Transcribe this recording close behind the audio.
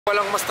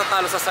Walang mas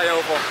tatalo sa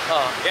sayaw ko.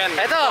 Oh. Yan.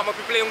 Ito.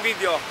 Magpi-play yung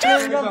video.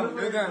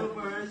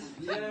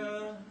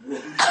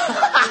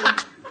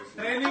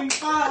 Training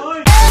pa,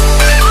 oy!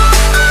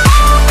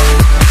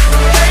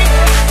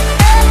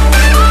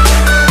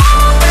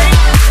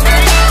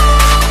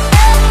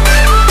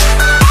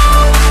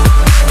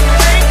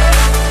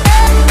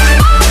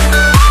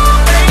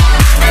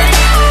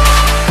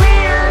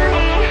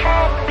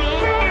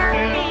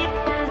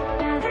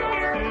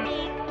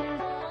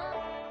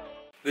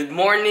 Good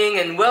morning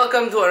and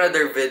welcome to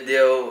another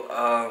video.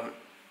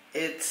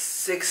 It's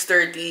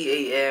 6:30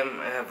 AM.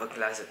 I have a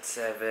class at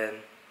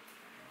 7.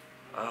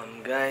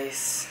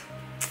 Guys,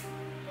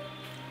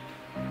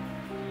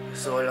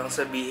 gusto ko lang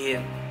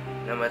sabihin,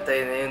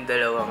 namatay na yung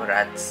dalawang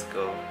rats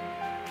ko.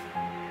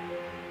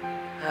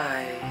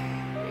 Ay,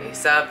 yung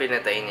isa,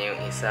 pinatay niya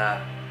yung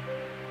isa.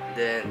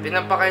 Then,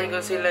 pinapakain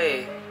ko sila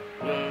eh.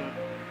 Yung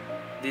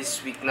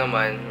this week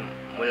naman,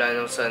 mula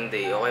nung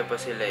Sunday, okay pa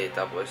sila eh.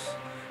 Tapos,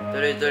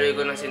 tuloy-tuloy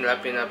ko na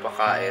sila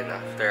pinapakain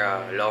after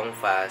a long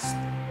fast.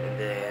 And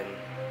then,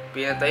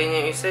 pinatay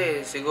niya yung isa eh.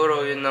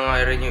 Siguro yun na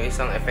nga rin yung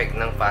isang effect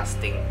ng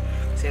fasting.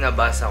 Kasi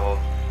nabasa ko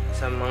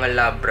sa mga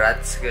lab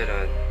rats,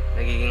 gano'n.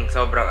 Nagiging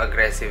sobrang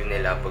aggressive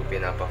nila pag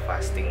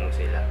pinapa-fasting mo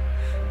sila.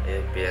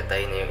 Ayun,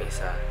 pinatay niya yung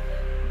isa.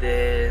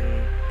 Then,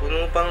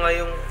 puno pa nga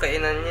yung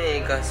kainan niya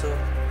eh. Kaso,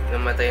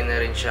 namatay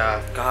na rin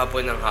siya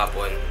kahapon ng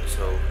hapon.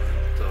 So,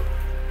 ito.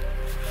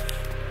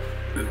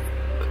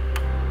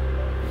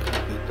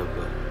 Ito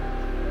ba?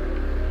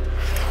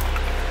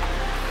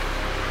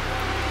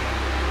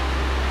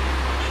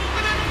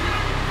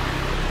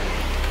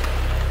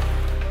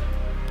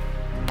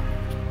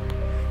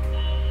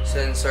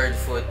 Censored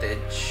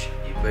footage,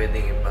 hindi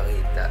pwedeng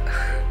ipakita.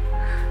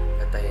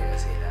 Patay na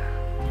sila.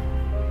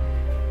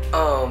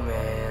 Oh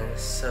man,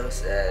 so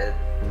sad.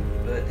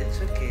 But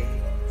it's okay.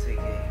 It's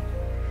okay.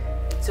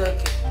 It's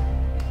okay.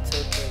 It's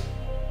okay.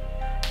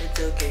 It's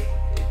okay.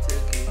 It's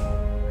okay.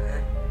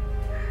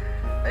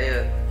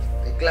 Ayun,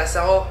 may class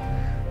ako.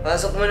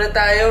 Pasok muna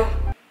tayo.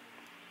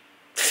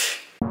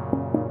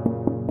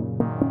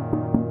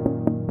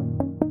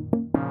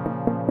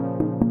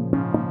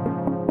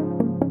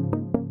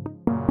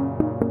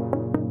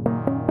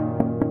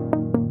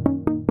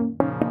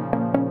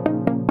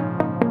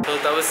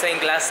 Tapos na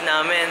yung class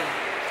namin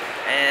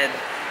and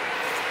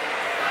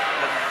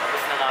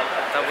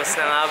tapos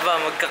na nga ba,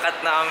 magkakat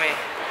na kami.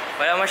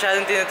 Wala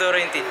masyadong tinuturo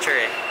yung teacher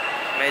eh,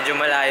 medyo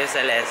malayo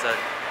sa lesson.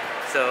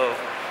 So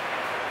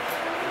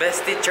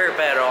best teacher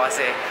pero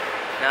kasi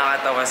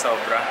nakakatawa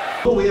sobra.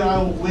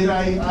 When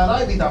I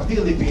arrived in the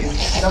Philippines,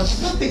 the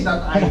first thing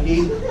that I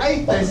did,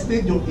 I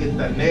tested yung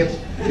internet.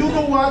 You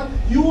know what?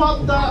 You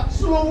have the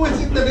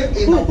slowest internet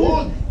in the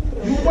world.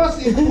 You must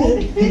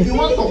improve if you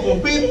want to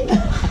compete.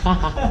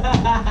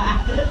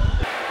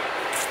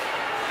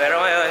 Pero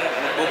ngayon,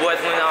 bubuhat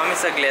muna kami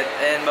saglit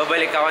and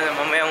babalik ako na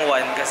mamayang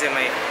 1 kasi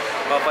may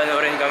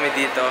papanoorin kami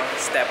dito,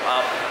 Step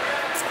Up.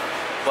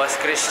 Boss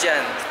Christian.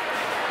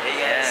 Hey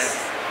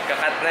guys.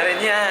 Kakat na rin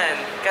yan.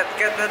 Cut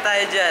na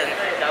tayo dyan.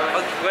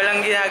 Pag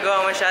walang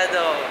ginagawa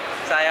masyado,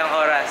 sayang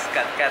oras,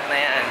 cut na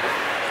yan.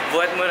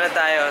 Buhat muna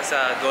tayo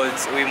sa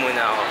Golds. Uwi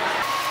muna ako.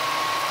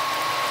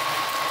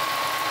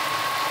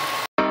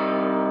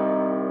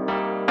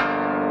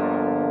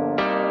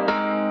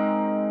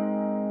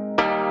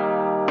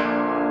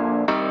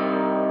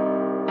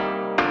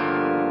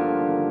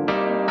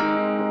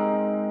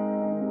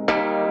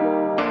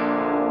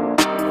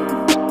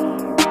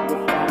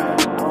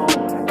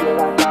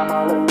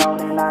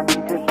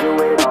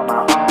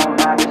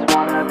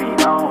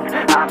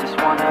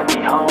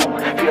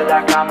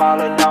 I'm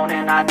all alone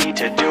and I need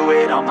to do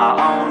it on my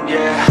own,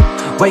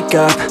 yeah. Wake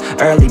up,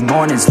 early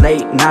mornings,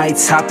 late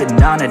nights,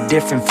 hopping on a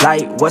different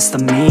flight. What's the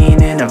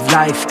meaning of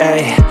life,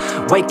 ayy?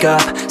 Wake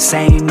up,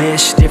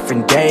 same-ish,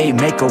 different day.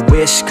 Make a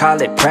wish,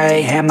 call it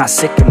pray. Am I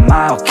sick, am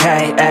I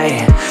okay,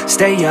 ayy?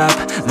 Stay up,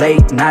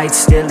 late nights,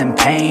 still in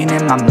pain.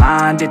 In my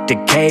mind it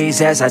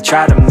decays as I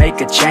try to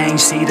make a change.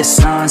 See the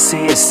sun,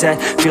 see it set,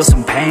 feel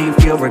some pain,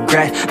 feel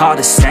regret. All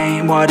the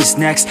same, what is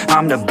next?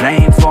 I'm to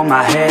blame for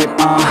my head,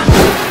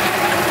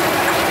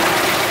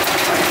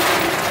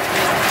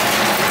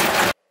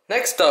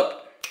 Next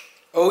up,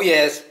 oh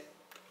yes,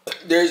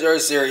 there's our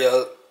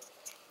cereal.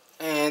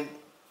 And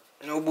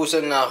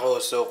naubusan na ako,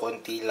 so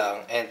konti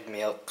lang, and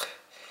milk.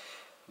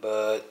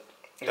 But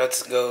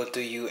let's go to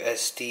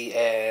UST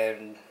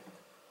and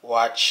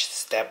watch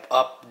Step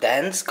Up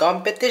dance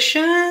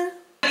competition.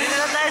 Dito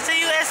na tayo sa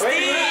UST!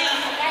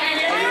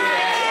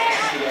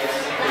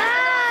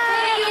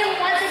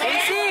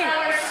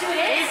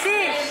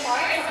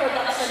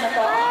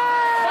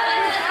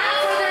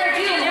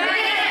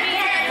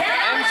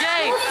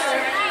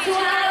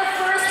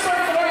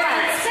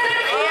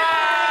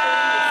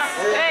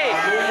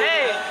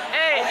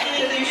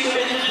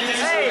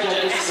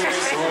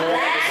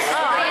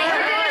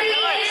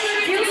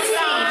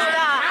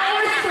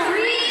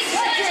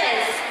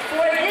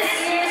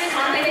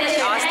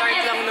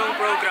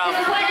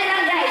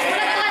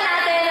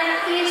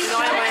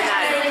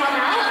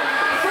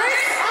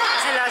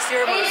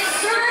 year mo,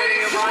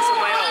 galing yung mga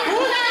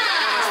sumayaw.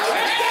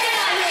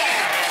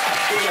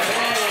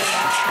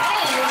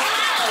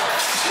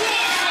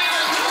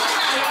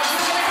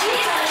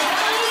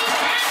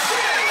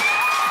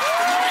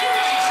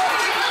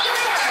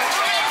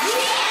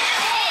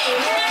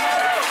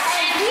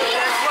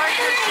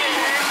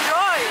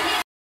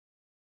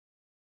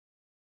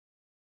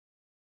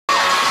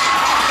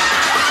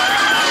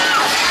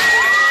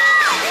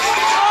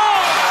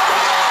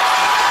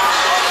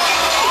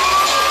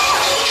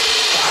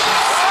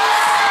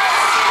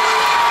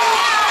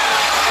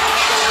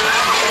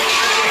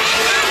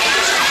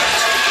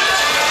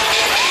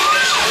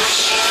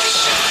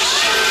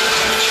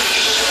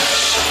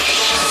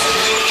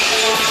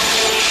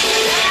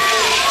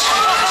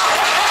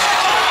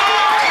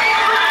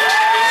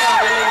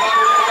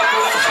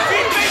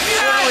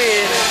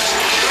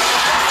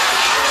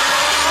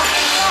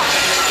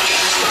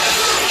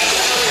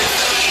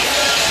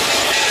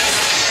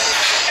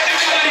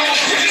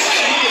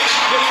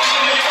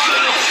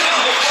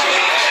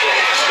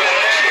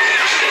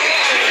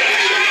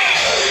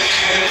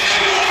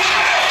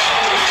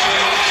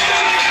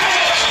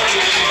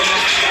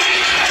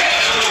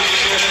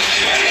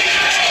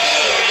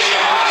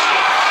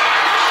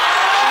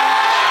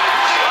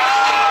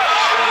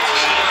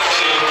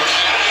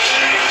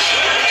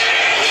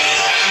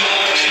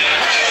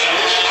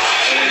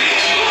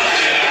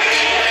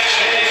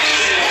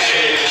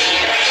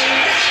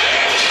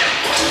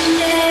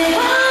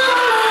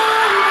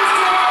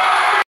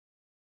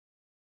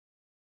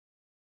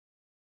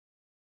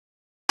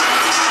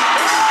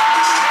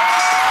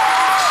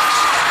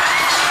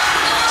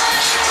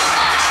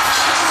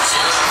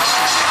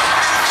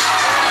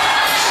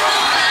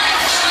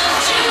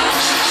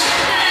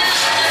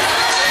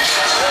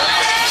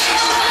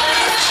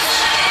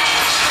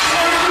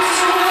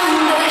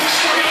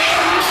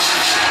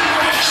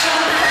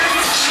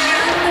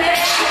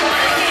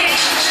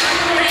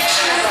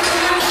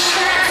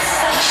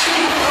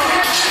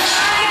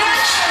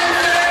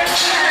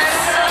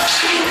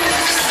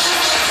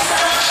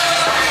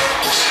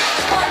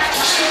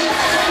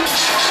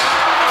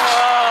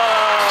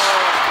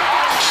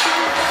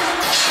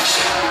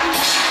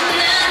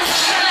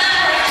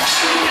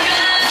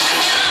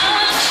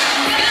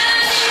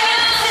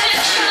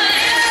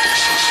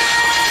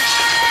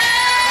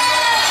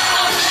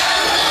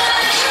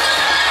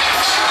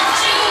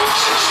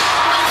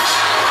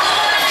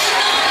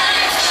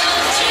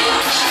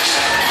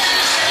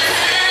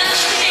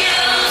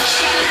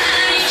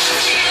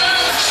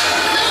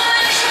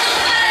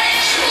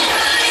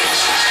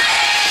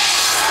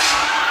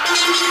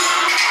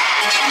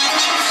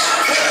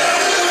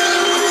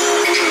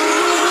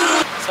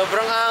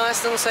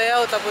 ng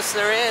sayaw, tapos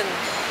na rin.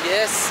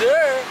 Yes,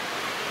 sir!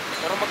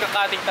 Pero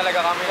magkakating talaga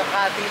kami.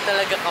 Magkakating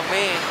talaga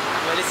kami.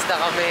 Malis na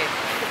kami.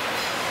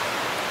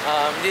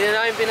 Hindi na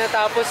namin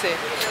pinatapos eh.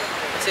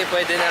 Kasi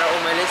pwede na raw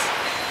umalis.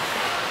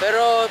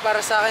 Pero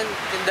para sa akin,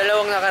 yung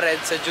dalawang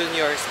naka-red sa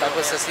juniors,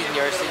 tapos sa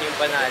seniors, yun yung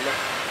panalo.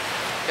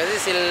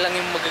 Kasi sila lang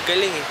yung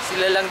magagaling eh.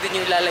 Sila lang din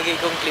yung lalagay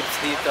kong clips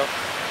dito.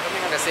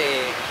 Kasi...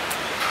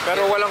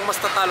 Pero walang mas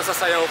tatalo sa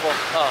sayaw ko.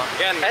 Oh.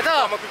 Yan,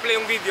 Eto!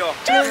 Magpiplay yung video.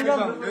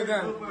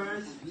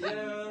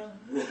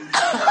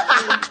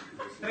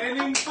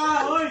 Training pa,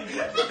 oy!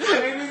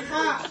 Training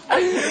pa!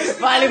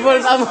 Volleyball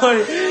pa mo!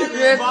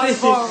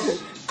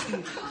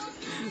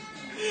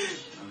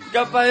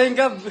 Gab pa rin,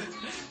 Gab!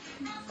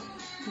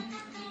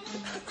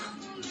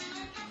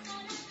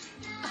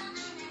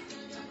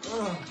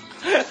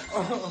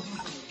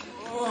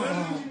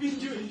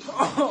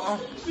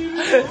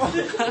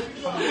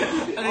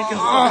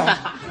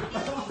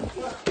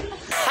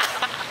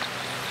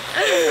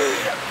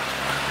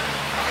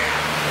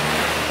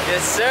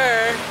 Yes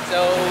sir!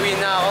 So uwi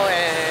na ako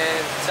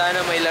and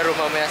sana may laro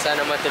mamaya,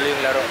 sana matuloy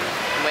yung laro.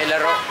 May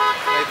laro,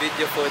 may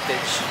video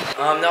footage.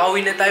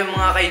 Nakauwi na tayo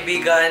mga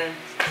kaibigan.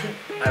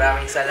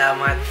 Maraming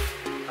salamat.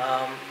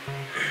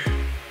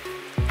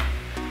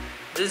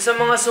 Dun sa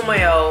mga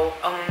sumayaw,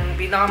 ang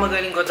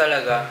pinakamagaling ko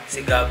talaga,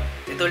 si Gab.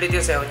 Ito ulit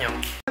yung sayaw niya.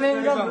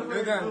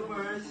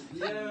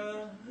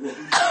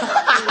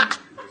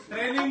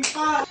 Training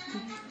pa!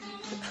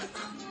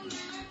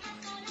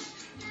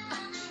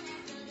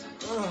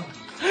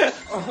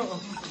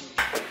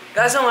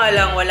 Kaso nga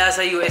lang, wala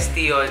sa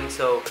UST yon,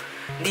 so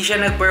hindi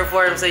siya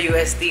nag-perform sa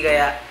UST,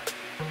 kaya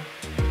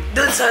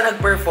dun sa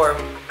nag-perform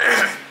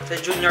sa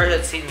juniors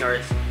at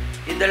seniors,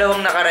 yung dalawang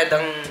naka-red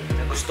ang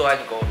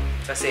nagustuhan ko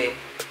kasi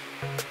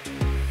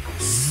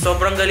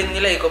sobrang galing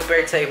nila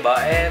compared sa iba,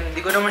 and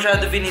hindi ko na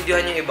masyado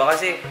binidyohan yung iba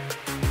kasi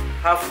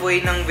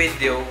halfway ng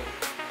video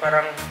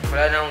parang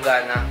wala na akong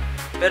gana.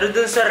 Pero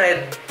dun sa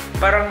red,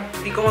 parang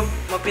hindi ko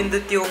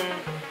mapindot yung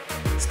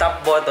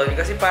stop button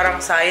kasi parang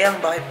sayang,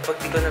 bakit pag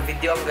di ko na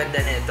video ang ganda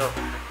nito.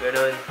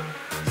 Ganun.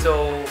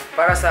 So,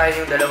 para sa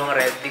akin yung dalawang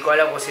red, di ko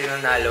alam kung sino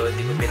nalo,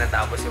 di ko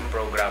pinatapos yung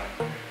program.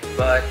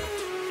 But,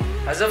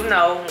 as of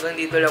now, hanggang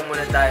dito lang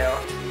muna tayo.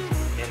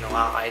 Yan,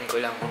 nakakain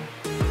ko lang.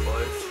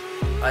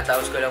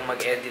 Tapos ko lang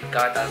mag-edit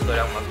ka, tapos ko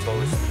lang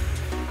mag-post.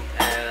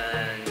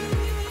 And,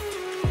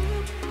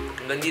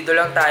 hanggang dito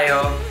lang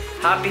tayo.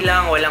 Happy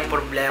lang, walang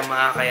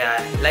problema. Kaya,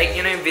 like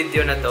nyo na yung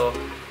video na to.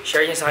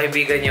 Share nyo sa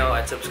kaibigan nyo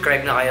at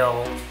subscribe na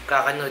kayo kung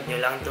kakanood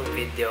nyo lang itong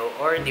video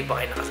or hindi pa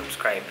kayo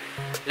nakasubscribe.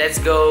 Let's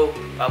go!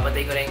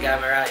 Papatay ko na yung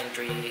camera in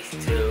 3,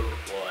 2,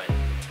 1.